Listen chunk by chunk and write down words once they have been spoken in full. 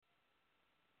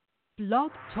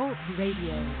Blog Talk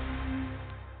Radio.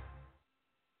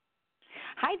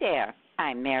 Hi there.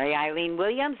 I'm Mary Eileen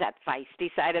Williams at Feisty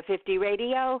Side of 50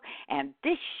 Radio, and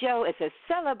this show is a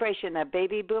celebration of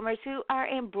baby boomers who are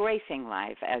embracing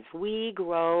life as we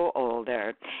grow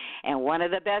older. And one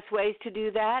of the best ways to do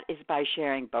that is by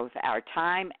sharing both our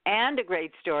time and a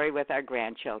great story with our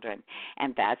grandchildren.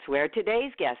 And that's where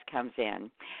today's guest comes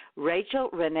in. Rachel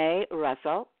Renee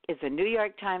Russell is a New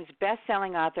York Times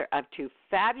best-selling author of two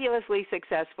fabulously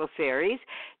successful series,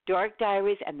 Dork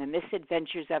Diaries and The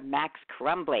Misadventures of Max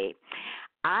Crumbly.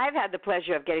 I've had the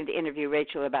pleasure of getting to interview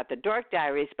Rachel about the Dork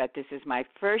Diaries, but this is my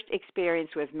first experience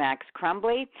with Max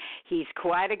Crumbly. He's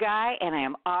quite a guy, and I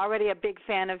am already a big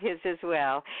fan of his as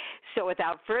well. So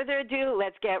without further ado,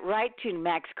 let's get right to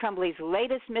Max Crumbly's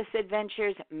latest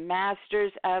misadventures,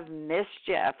 Masters of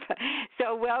Mischief.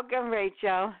 So welcome,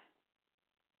 Rachel.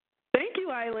 Thank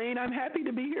you, Eileen. I'm happy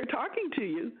to be here talking to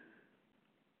you.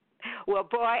 Well,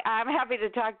 boy, I'm happy to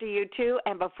talk to you, too.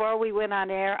 And before we went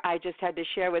on air, I just had to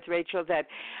share with Rachel that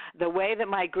the way that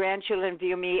my grandchildren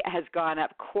view me has gone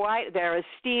up quite, their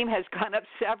esteem has gone up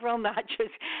several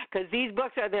notches because these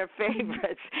books are their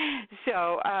favorites.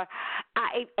 So,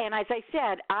 and as I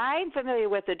said, I'm familiar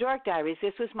with the Dork Diaries.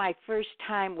 This was my first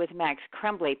time with Max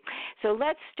Crumbly. So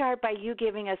let's start by you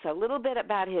giving us a little bit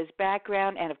about his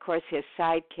background and, of course, his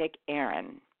sidekick,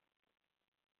 Aaron.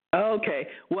 Okay.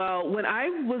 Well, when I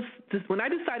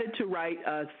decided to write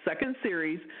a second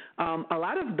series, a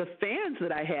lot of the fans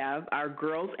that I have are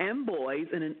girls and boys,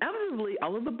 and inevitably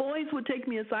all of the boys would take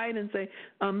me aside and say,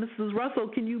 Mrs. Russell,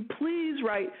 can you please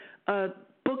write a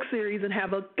book series and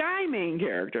have a guy main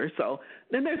character? So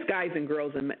then there's guys and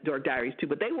girls in Dork Diaries too,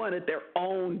 but they wanted their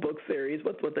own book series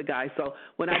with the guys. So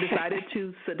when I decided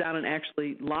to sit down and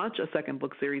actually launch a second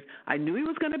book series, I knew he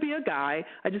was going to be a guy.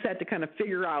 I just had to kind of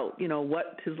figure out,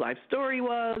 what his life story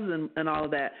was and all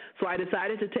of that. So I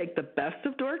decided to take the best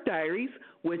of Dork Diaries,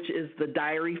 which is the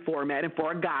diary format, and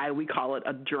for a guy, we call it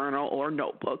a journal or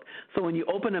notebook. So when you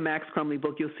open a Max Crumbly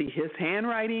book, you'll see his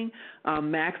handwriting.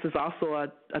 Max is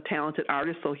also a talented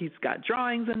artist, so he's got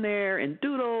drawings in there and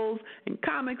doodles and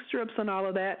comic strips and all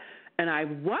of that. And I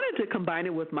wanted to combine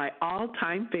it with my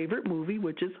all-time favorite movie,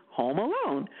 which is Home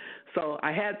Alone. So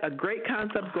I had a great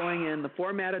concept going in the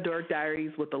format of Dork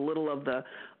Diaries with a little of the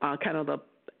kind of the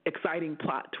exciting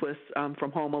plot twists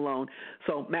from Home Alone.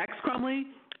 So Max Crumbly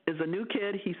is a new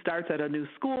kid. He starts at a new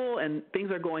school, and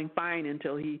things are going fine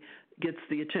until he gets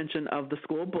the attention of the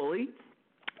school bully.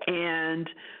 And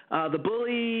the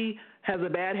bully has a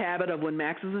bad habit of when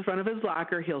Max is in front of his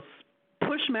locker, he'll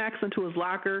push Max into his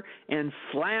locker and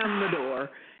slam the door,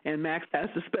 and Max has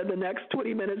to spend the next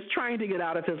 20 minutes trying to get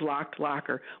out of his locked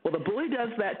locker. Well, the bully does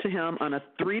that to him on a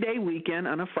 3-day weekend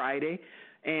on a Friday,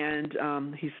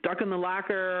 and he's stuck in the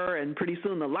locker, and pretty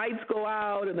soon the lights go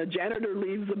out, and the janitor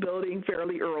leaves the building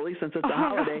fairly early since it's a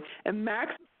holiday, and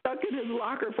Max is stuck in his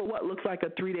locker for what looks like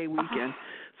a 3-day weekend.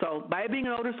 So by being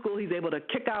an older school, he's able to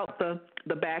kick out the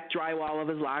back drywall of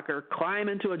his locker, climb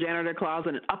into a janitor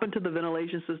closet and up into the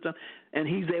ventilation system, and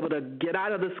he's able to get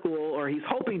out of the school, or he's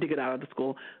hoping to get out of the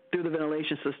school, through the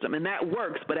ventilation system. And that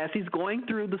works, but as he's going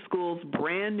through the school's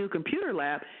brand new computer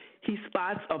lab, he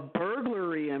spots a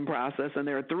burglary in process, and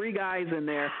there are 3 guys in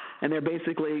there, and they're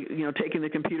basically, taking the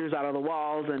computers out of the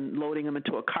walls and loading them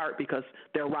into a cart because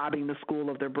they're robbing the school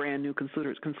of their brand new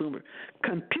computer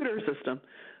system.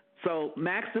 So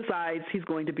Max decides he's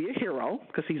going to be a hero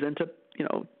because he's into,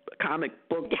 comic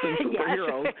books and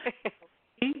superheroes. Yes.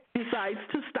 He decides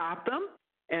to stop them,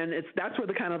 and that's where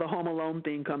the kind of the Home Alone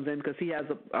theme comes in, because he has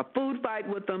a food fight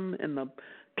with them in the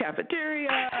cafeteria.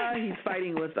 He's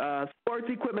fighting with sports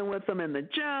equipment with them in the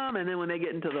gym, and then when they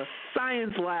get into the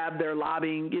science lab, they're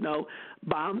lobbing,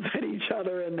 bombs at each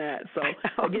other and that. So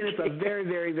again, it's a very,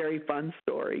 very, very fun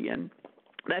story, and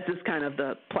that's just kind of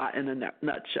the plot in a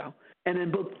nutshell. And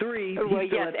in book 3, he's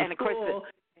still at the school,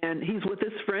 and he's with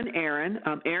his friend Aaron.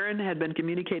 Aaron had been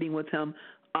communicating with him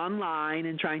online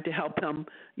and trying to help him,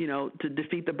 to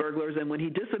defeat the burglars. And when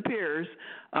he disappears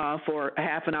for a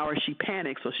half an hour, she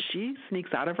panics. So she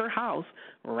sneaks out of her house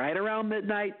right around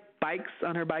midnight, bikes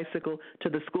on her bicycle to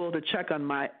the school to check on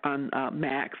Max,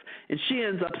 and she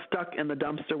ends up stuck in the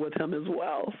dumpster with him as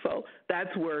well. So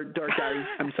that's where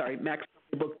Max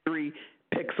book 3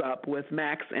 picks up, with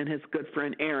Max and his good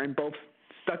friend Aaron both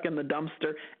stuck in the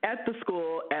dumpster at the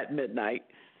school at midnight.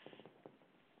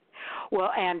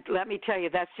 Well, and let me tell you,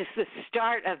 that's just the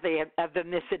start of the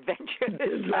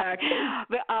misadventures. Exactly.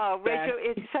 But Rachel,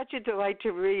 it's such a delight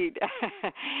to read.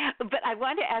 But I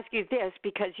want to ask you this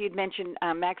because you'd mentioned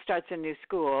Max starts a new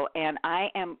school, and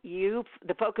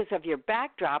the focus of your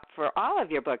backdrop for all of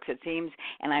your books, it seems,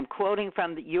 and I'm quoting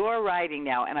from your writing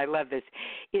now, and I love this,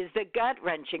 is the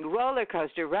gut-wrenching roller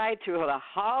coaster ride through the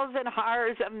halls and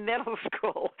horrors of middle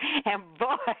school. And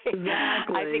boy,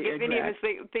 exactly, I think if any of us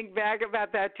think back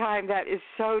about that time, that is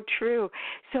so true.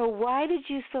 So why did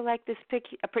you select this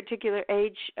particular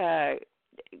age,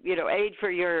 age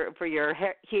for your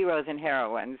heroes and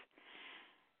heroines?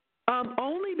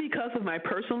 Only because of my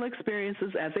personal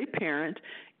experiences as a parent,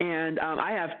 and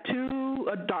I have two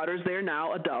daughters. They're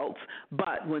now adults,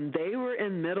 but when they were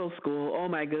in middle school, oh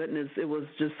my goodness, it was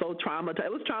just so traumatizing.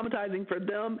 It was traumatizing for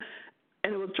them,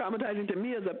 and it was traumatizing to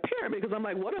me as a parent because I'm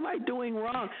like, what am I doing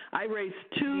wrong? I raised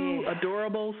two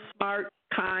adorable, smart,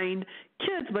 kind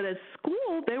kids, but at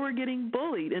school they were getting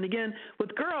bullied. And again,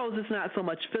 with girls, it's not so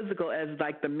much physical as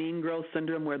like the mean girl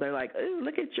syndrome where they're like, ooh,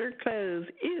 look at your clothes,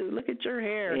 ew, look at your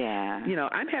hair. Yeah.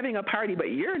 I'm having a party,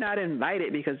 but you're not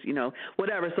invited because,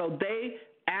 whatever. So they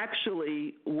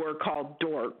actually were called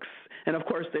dorks. And of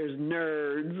course there's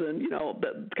nerds and,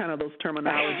 the kind of those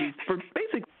terminologies for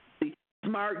basically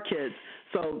smart kids.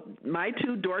 So my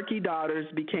two dorky daughters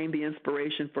became the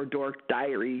inspiration for Dork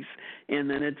Diaries, and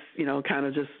then it's kind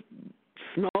of just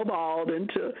snowballed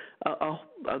into a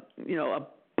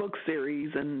book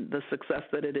series and the success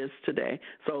that it is today.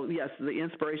 So yes, the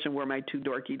inspiration were my two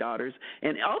dorky daughters,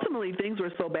 and ultimately things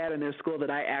were so bad in their school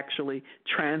that I actually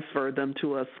transferred them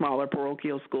to a smaller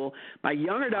parochial school. My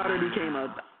younger daughter became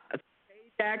a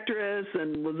stage actress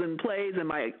and was in plays, and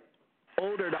my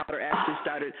older daughter actually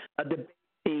started a debate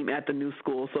team at the new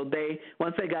school. So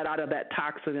once they got out of that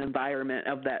toxic environment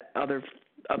of that other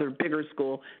bigger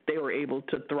school, they were able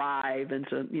to thrive and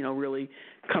to really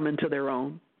come into their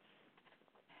own.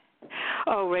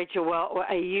 Oh, Rachel, well,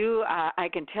 I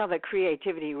can tell the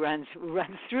creativity runs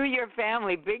through your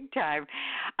family big time.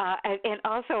 And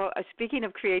also, speaking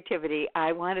of creativity,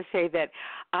 I want to say that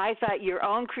I thought your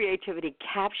own creativity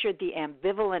captured the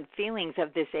ambivalent feelings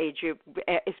of this age group,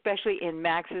 especially in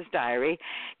Max's diary,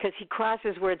 because he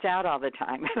crosses words out all the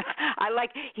time.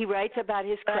 He writes about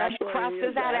his crush,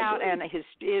 crosses that out, and his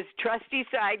trusty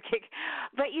sidekick.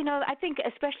 But, I think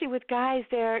especially with guys,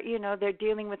 they're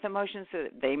dealing with emotions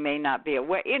that they may not be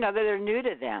aware, that are new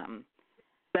to them.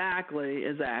 Exactly.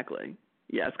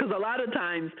 Yes, because a lot of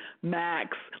times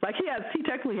Max, he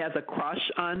technically has a crush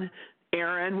on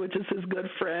Aaron, which is his good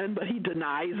friend, but he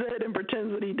denies it and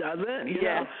pretends that he doesn't, you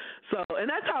know. So, and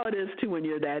that's how it is, too, when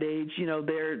you're that age.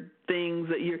 There are things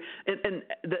that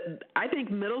I think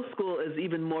middle school is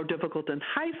even more difficult than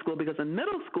high school because in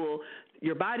middle school,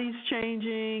 your body's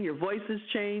changing, your voice is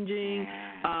changing,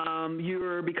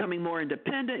 you're becoming more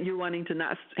independent, you're wanting to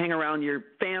not hang around your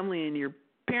family and your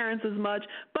parents as much,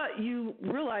 but you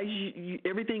realize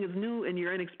everything is new and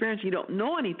you're inexperienced, you don't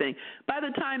know anything. By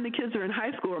the time the kids are in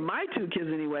high school, or my two kids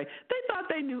anyway, they thought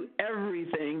they knew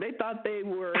everything. They thought they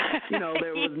were,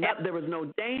 there was no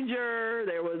danger,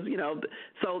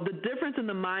 so the difference in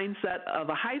the mindset of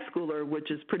a high schooler, which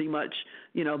is pretty much,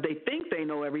 they think they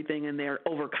know everything and they're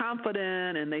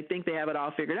overconfident and they think they have it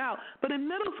all figured out, but in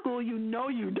middle school, you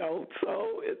don't.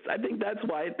 So I think that's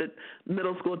why the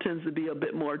middle school tends to be a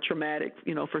bit more traumatic,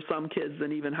 for some kids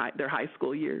than even their high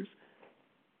school years.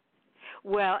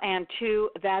 Well, and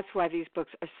two, that's why these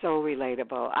books are so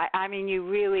relatable. I mean, you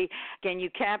really, again,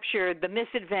 you captured the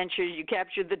misadventures, you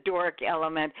captured the dork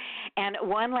element. And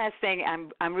one last thing,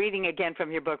 I'm reading again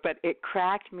from your book, but it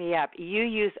cracked me up. You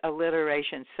use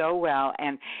alliteration so well,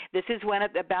 and this is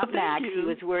about Max. He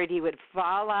was worried he would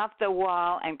fall off the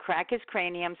wall and crack his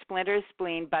cranium, splinter his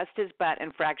spleen, bust his butt,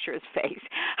 and fracture his face.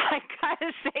 I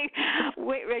gotta say,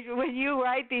 Rachel, when you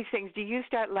write these things, do you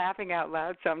start laughing out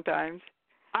loud sometimes?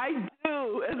 I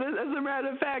do. As a matter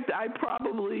of fact, I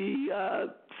probably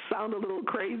sound a little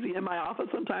crazy in my office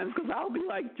sometimes because I'll be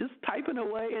just typing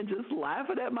away and just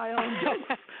laughing at my own jokes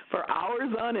for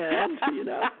hours on end,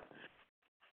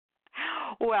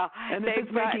 Well, and if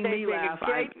it's making me laugh,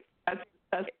 hopefully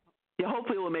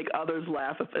it will make others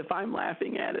laugh if I'm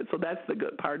laughing at it. So that's the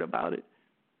good part about it.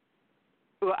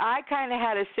 Well, I kind of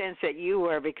had a sense that you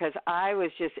were because I was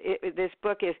this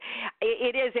book is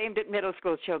aimed at middle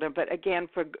school children, but again,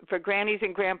 for grannies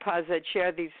and grandpas that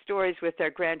share these stories with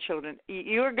their grandchildren,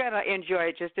 you're going to enjoy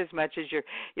it just as much as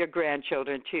your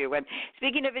grandchildren, too. And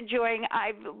speaking of enjoying,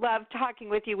 I've loved talking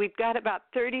with you. We've got about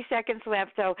 30 seconds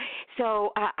left,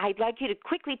 so I'd like you to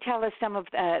quickly tell us some of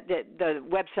the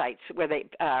websites where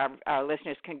our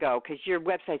listeners can go because your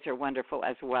websites are wonderful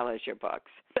as well as your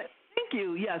books. Thank thank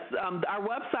you. Yes, our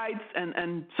websites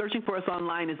and searching for us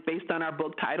online is based on our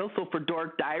book title. So for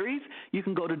Dork Diaries, you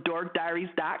can go to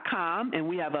dorkdiaries.com, and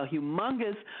we have a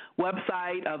humongous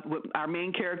website. Our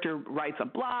main character writes a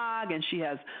blog, and she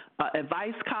has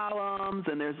advice columns,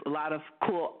 and there's a lot of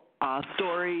cool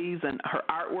stories and her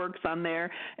artwork's on there.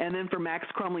 And then for Max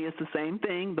Crumbly, it's the same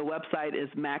thing. The website is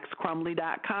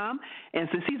maxcrumbly.com. And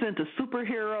since he's into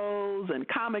superheroes and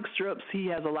comic strips, he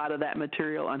has a lot of that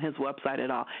material on his website at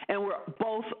all. And we're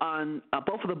both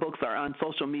of the books are on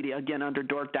social media, again, under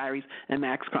Dork Diaries and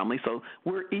Max Crumbly. So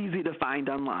we're easy to find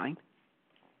online.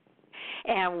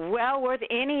 And well worth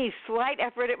any slight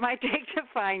effort it might take to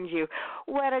find you.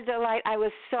 What a delight. I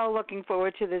was so looking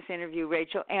forward to this interview,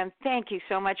 Rachel, and thank you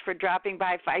so much for dropping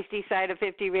by Feisty Side of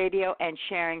 50 Radio and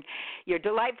sharing your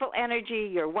delightful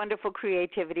energy, your wonderful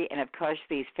creativity, and, of course,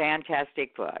 these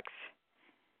fantastic books.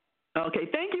 Okay.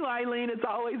 Thank you, Eileen. It's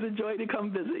always a joy to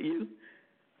come visit you.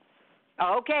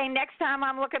 Okay. Next time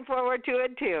I'm looking forward to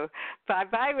it, too.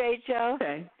 Bye-bye, Rachel.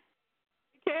 Okay.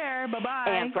 Take care. Bye-bye.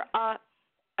 And for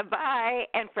bye.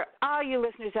 And for all you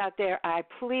listeners out there,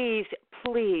 please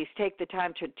take the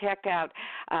time to check out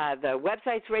the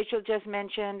websites Rachel just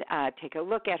mentioned. Take a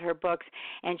look at her books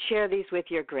and share these with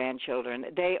your grandchildren.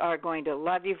 They are going to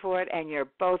love you for it, and you're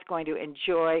both going to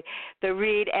enjoy the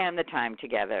read and the time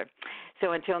together.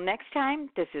 So until next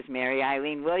time, this is Mary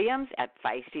Eileen Williams at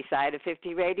Feisty Side of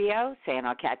 50 Radio saying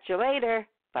I'll catch you later.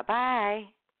 Bye-bye.